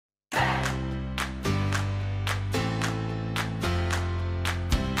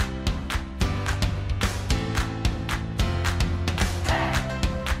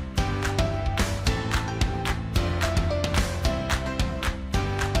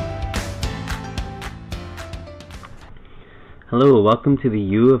Hello, welcome to the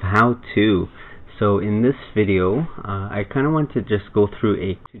U of How To. So in this video, I kind of want to just go through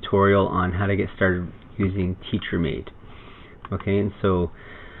a tutorial on how to get started using TeacherMade. Okay, and so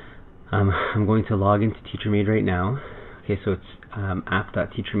I'm going to log into TeacherMade right now. Okay, so it's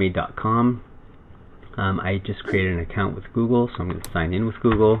app.teachermade.com. I just created an account with Google, so I'm going to sign in with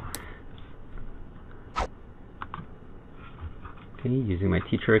Google. Okay, using my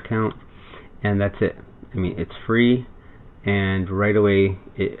teacher account, and that's it. I mean, it's free. And right away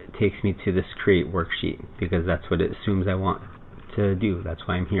it takes me to this Create Worksheet because that's what it assumes I want to do. That's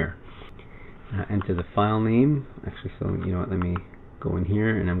why I'm here. Enter the file name. Actually, so you know what, let me go in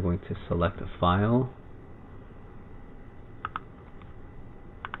here and I'm going to select a file.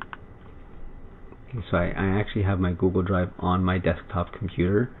 Okay, so I actually have my Google Drive on my desktop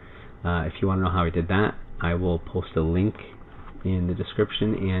computer. If you want to know how I did that, I will post a link in the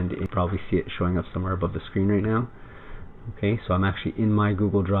description, and you'll probably see it showing up somewhere above the screen right now. Okay, so I'm actually in my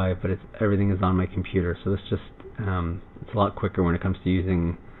Google Drive, but everything is on my computer. So this just it's a lot quicker when it comes to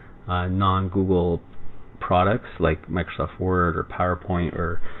using non-Google products like Microsoft Word or PowerPoint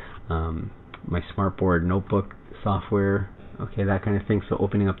or my Smartboard notebook software. Okay, that kind of thing. So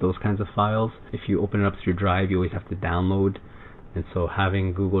opening up those kinds of files, if you open it up through Drive, you always have to download. And so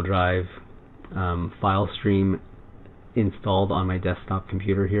having Google Drive file stream installed on my desktop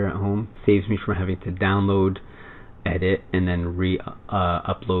computer here at home saves me from having to download, edit, and then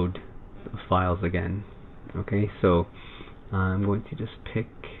upload the files again. Okay, so I'm going to just pick.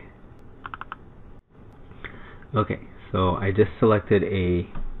 Okay, so I just selected a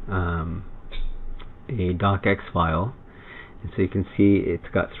DOCX file, and so you can see it's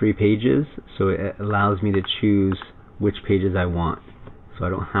got 3 pages, so it allows me to choose which pages I want, so I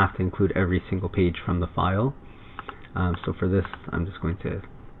don't have to include every single page from the file. So for this, I'm just going to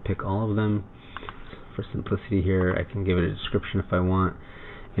pick all of them. For simplicity here, I can give it a description if I want,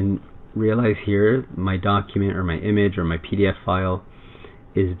 and realize here my document or my image or my PDF file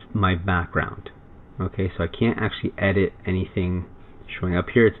is my background. Okay, so I can't actually edit anything showing up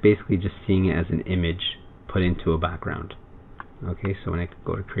here. It's basically just seeing it as an image put into a background. Okay, so when I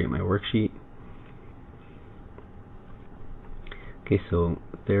go to create my worksheet, okay, so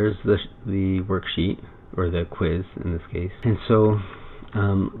there's the worksheet, or the quiz in this case. And so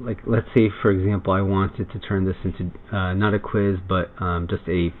like, let's say for example I wanted to turn this into not a quiz but just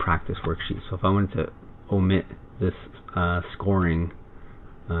a practice worksheet. So if I wanted to omit this scoring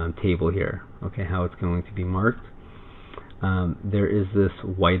table here, okay, how it's going to be marked, there is this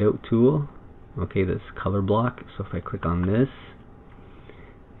whiteout tool, okay, this color block. So if I click on this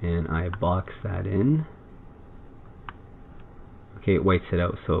and I box that in, okay, it whites it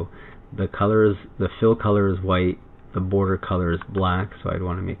out. So the colors, the fill color is white, the border color is black, so I'd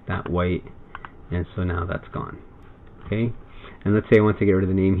want to make that white, and so now that's gone. Okay, and let's say I want to get rid of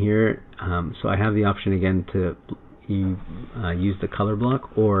the name here, so I have the option again to use the color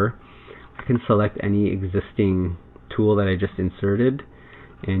block, or I can select any existing tool that I just inserted,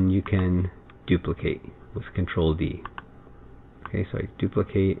 and you can duplicate with Control D. Okay, so I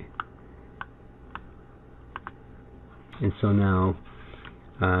duplicate, and so now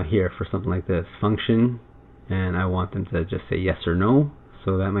here for something like this function, and I want them to just say yes or no,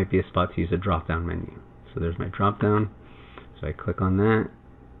 so that might be a spot to use a drop-down menu. So there's my drop-down, so I click on that,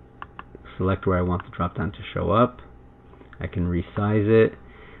 select where I want the drop-down to show up, I can resize it,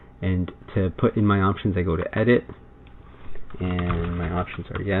 and to put in my options I go to edit, and my options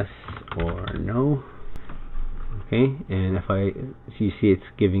are yes or no. Okay, and if so you see it's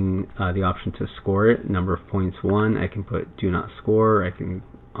giving the option to score it, number of points 1, I can put do not score, I can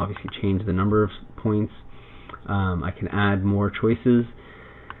obviously change the number of points, I can add more choices.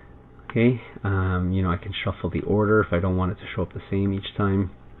 Okay, you know, I can shuffle the order if I don't want it to show up the same each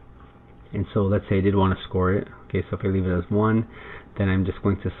time. And so let's say I did want to score it. Okay, so if I leave it as 1, then I'm just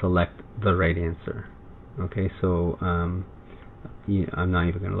going to select the right answer. Okay, so yeah, I'm not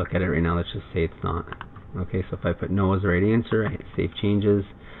even going to look at it right now. Let's just say it's not. Okay, so if I put no as the right answer, I hit Save Changes.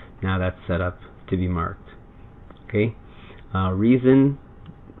 Now that's set up to be marked. Okay, reason,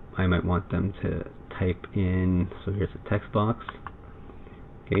 I might want them to type in, so here's a text box.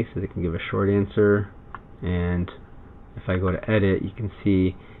 Okay, so they can give a short answer, and if I go to edit, you can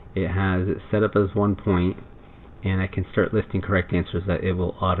see it has it set up as 1 point, and I can start listing correct answers that it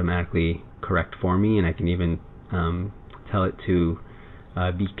will automatically correct for me, and I can even tell it to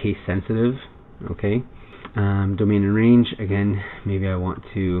be case sensitive. Okay, domain and range, again, maybe I want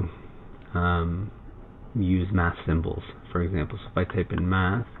to use math symbols, for example. So if I type in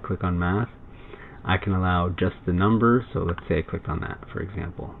math, click on math, I can allow just the number, so let's say I clicked on that, for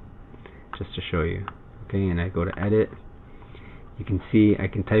example, just to show you. Okay, and I go to edit, you can see I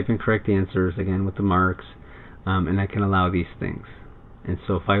can type in correct answers again with the marks, and I can allow these things. And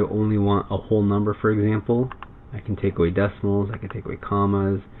so if I only want a whole number, for example, I can take away decimals, I can take away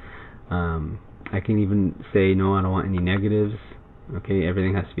commas, I can even say no, I don't want any negatives. Okay,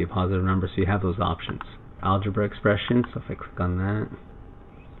 everything has to be a positive number, so you have those options. Algebra expressions, so if I click on that,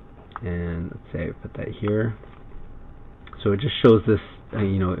 and let's say I put that here, so it just shows this,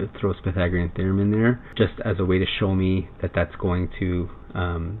 it throws Pythagorean theorem in there, just as a way to show me that that's going to,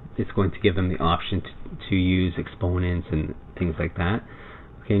 it's going to give them the option to use exponents and things like that.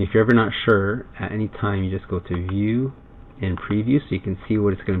 Okay, and if you're ever not sure, at any time you just go to View and Preview, so you can see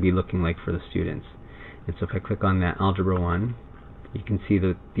what it's going to be looking like for the students. And so if I click on that Algebra one, you can see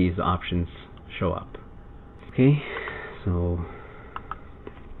that these options show up. Okay, so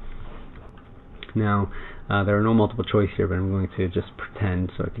now there are no multiple choice here, but I'm going to just pretend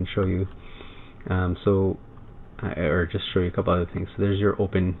so I can show you, or just show you a couple other things. So there's your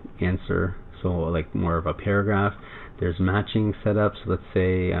open answer, so like more of a paragraph. There's matching setup, so let's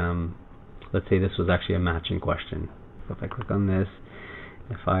say this was actually a matching question. So if I click on this,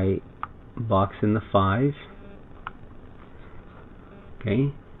 if I box in the 5,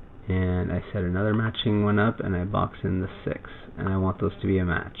 okay, and I set another matching one up, and I box in the 6, and I want those to be a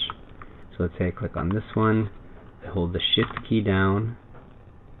match. So let's say I click on this one, I hold the Shift key down,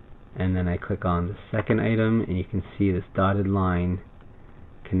 and then I click on the second item, and you can see this dotted line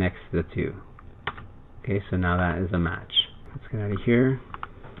connects the two. Okay, so now that is a match. Let's get out of here.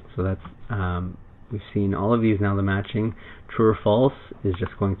 So that's we've seen all of these now. The matching, true or false, is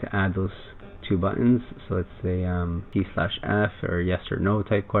just going to add those two buttons. So let's say T/F or yes or no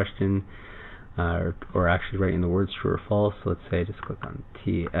type question, or actually writing the words true or false. So let's say I just click on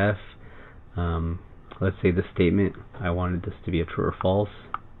TF. Let's say the statement, I wanted this to be a true or false.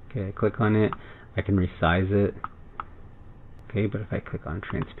 Okay, I click on it, I can resize it. Okay, but if I click on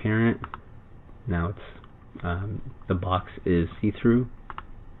transparent, now it's the box is see-through.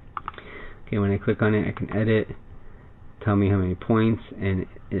 Okay, when I click on it, I can edit, tell me how many points, and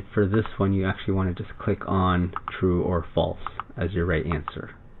for this one you actually want to just click on true or false as your right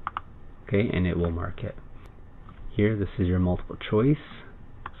answer. Okay, and it will mark it. Here, this is your multiple choice.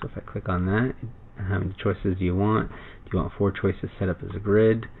 So if I click on that, how many choices do you want? Do you want 4 choices set up as a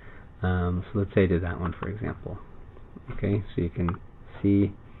grid? So let's say I did that one, for example. Okay, so you can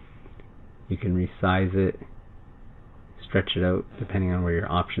see, you can resize it, stretch it out depending on where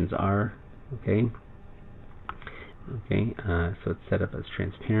your options are. Okay. Okay, so it's set up as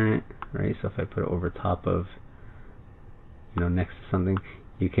transparent, right? So if I put it over top of, next to something,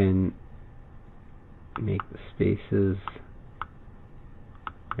 you can make the spaces.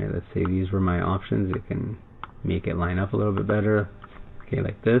 Right, let's say these were my options. You can make it line up a little bit better. Okay,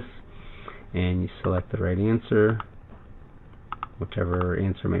 like this, and you select the right answer, whichever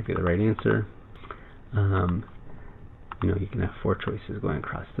answer might be the right answer. You can have 4 choices going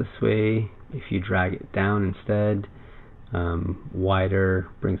across this way. If you drag it down instead, wider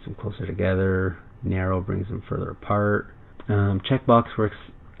brings them closer together, narrow brings them further apart. Checkbox works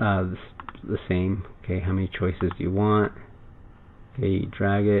the same. Okay, how many choices do you want? Okay, you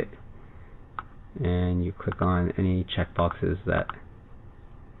drag it and you click on any checkboxes that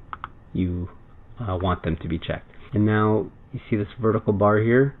you want them to be checked. And now you see this vertical bar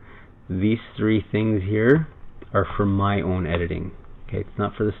here. These 3 things here are for my own editing. Okay, it's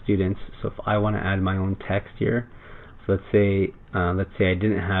not for the students. So if I want to add my own text here, so let's say I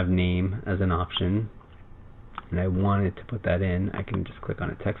didn't have name as an option, and I wanted to put that in, I can just click on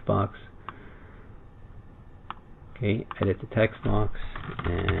a text box. Okay, edit the text box,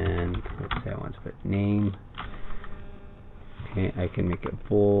 and let's say I want to put name. Okay, I can make it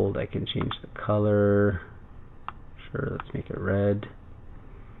bold, I can change the color. Sure, let's make it red.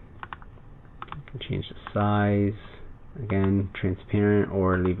 I can change the size. Again, transparent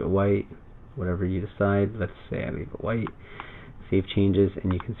or leave it white, whatever you decide. Let's say I leave it white. Save changes,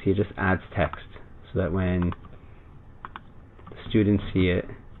 and you can see it just adds text, so that when the students see it,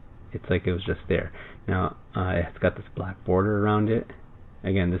 it's like it was just there. Now it's got this black border around it.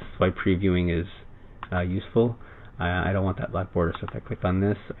 Again, this is why previewing is useful. I don't want that black border, so if I click on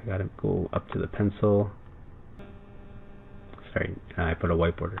this, I gotta go up to the pencil. Sorry, I put a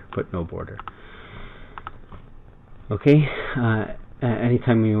white border, put no border. Okay,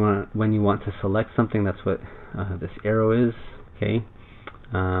 anytime when you want to select something, that's what this arrow is. Okay,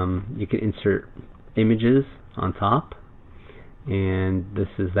 you can insert images on top, and this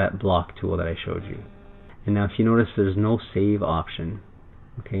is that block tool that I showed you. And now if you notice, there's no save option.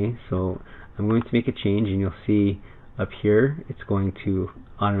 Okay, so I'm going to make a change, and you'll see up here it's going to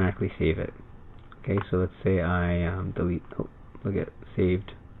automatically save it. Okay, so let's say I delete, look at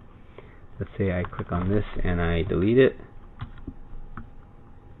saved. Let's say I click on this and I delete it.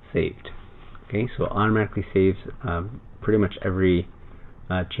 Saved. Okay, so it automatically saves pretty much every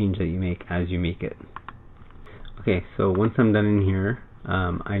change that you make as you make it. Okay, so once I'm done in here,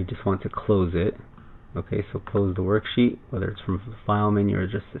 I just want to close it. Okay, so close the worksheet, whether it's from the file menu or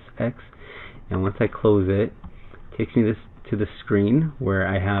just this X. And once I close it, it takes me to the screen where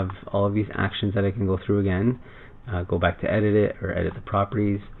I have all of these actions that I can go through again. Go back to edit it or edit the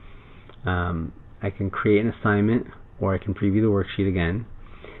properties. I can create an assignment, or I can preview the worksheet again.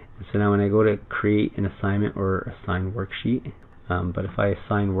 And so now when I go to create an assignment or assign worksheet, but if I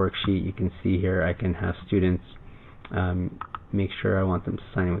assign worksheet, you can see here I can have students make sure I want them to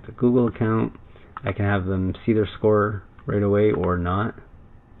sign in with a Google account. I can have them see their score right away or not.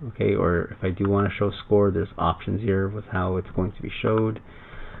 Okay, or if I do want to show score, there's options here with how it's going to be showed.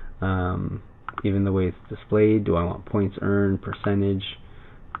 Even the way it's displayed. Do I want points earned, percentage?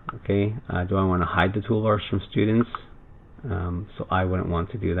 Okay, do I want to hide the toolbars from students? So I wouldn't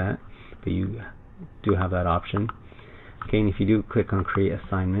want to do that, but you do have that option. Okay, and if you do click on create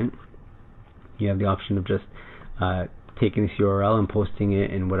assignment, you have the option of just taking this URL and posting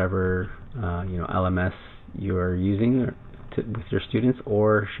it in whatever LMS you're using with your students,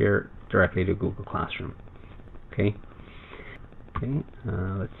 or share it directly to Google Classroom. Okay.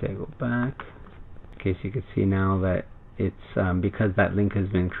 Let's say I go back. Okay, so you can see now that it's because that link has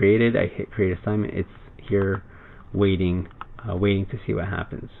been created. I hit create assignment. It's here waiting to see what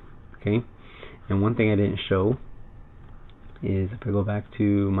happens. Okay. And one thing I didn't show is if I go back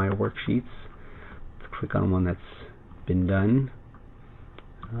to my worksheets, let's click on one that's been done.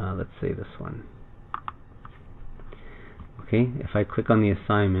 Let's say this one. Okay, if I click on the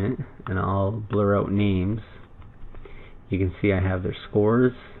assignment and I'll blur out names, you can see I have their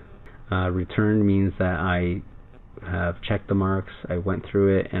scores. Returned means that I have checked the marks, I went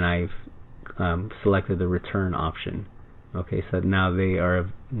through it, and I've selected the return option. Okay, so now they are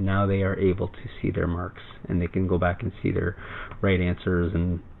able to see their marks, and they can go back and see their right answers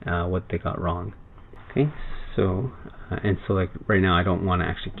and what they got wrong. Okay, so like right now I don't want to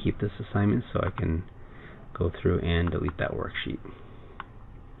actually keep this assignment, so I can go through and delete that worksheet.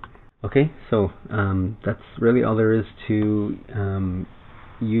 Okay, so that's really all there is to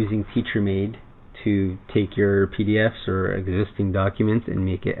using TeacherMade to take your PDFs or existing documents and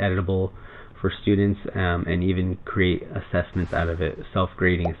make it editable for students, and even create assessments out of it,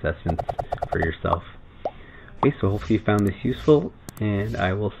 self-grading assessments for yourself. Okay, so hopefully you found this useful, and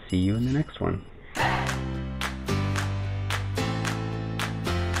I will see you in the next one.